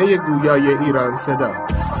کتابخانه گویای ایران صدا.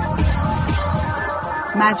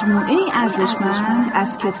 مجموعه ارزشمند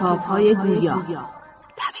از کتاب‌های گویا.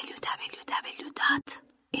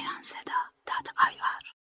 www.iranseda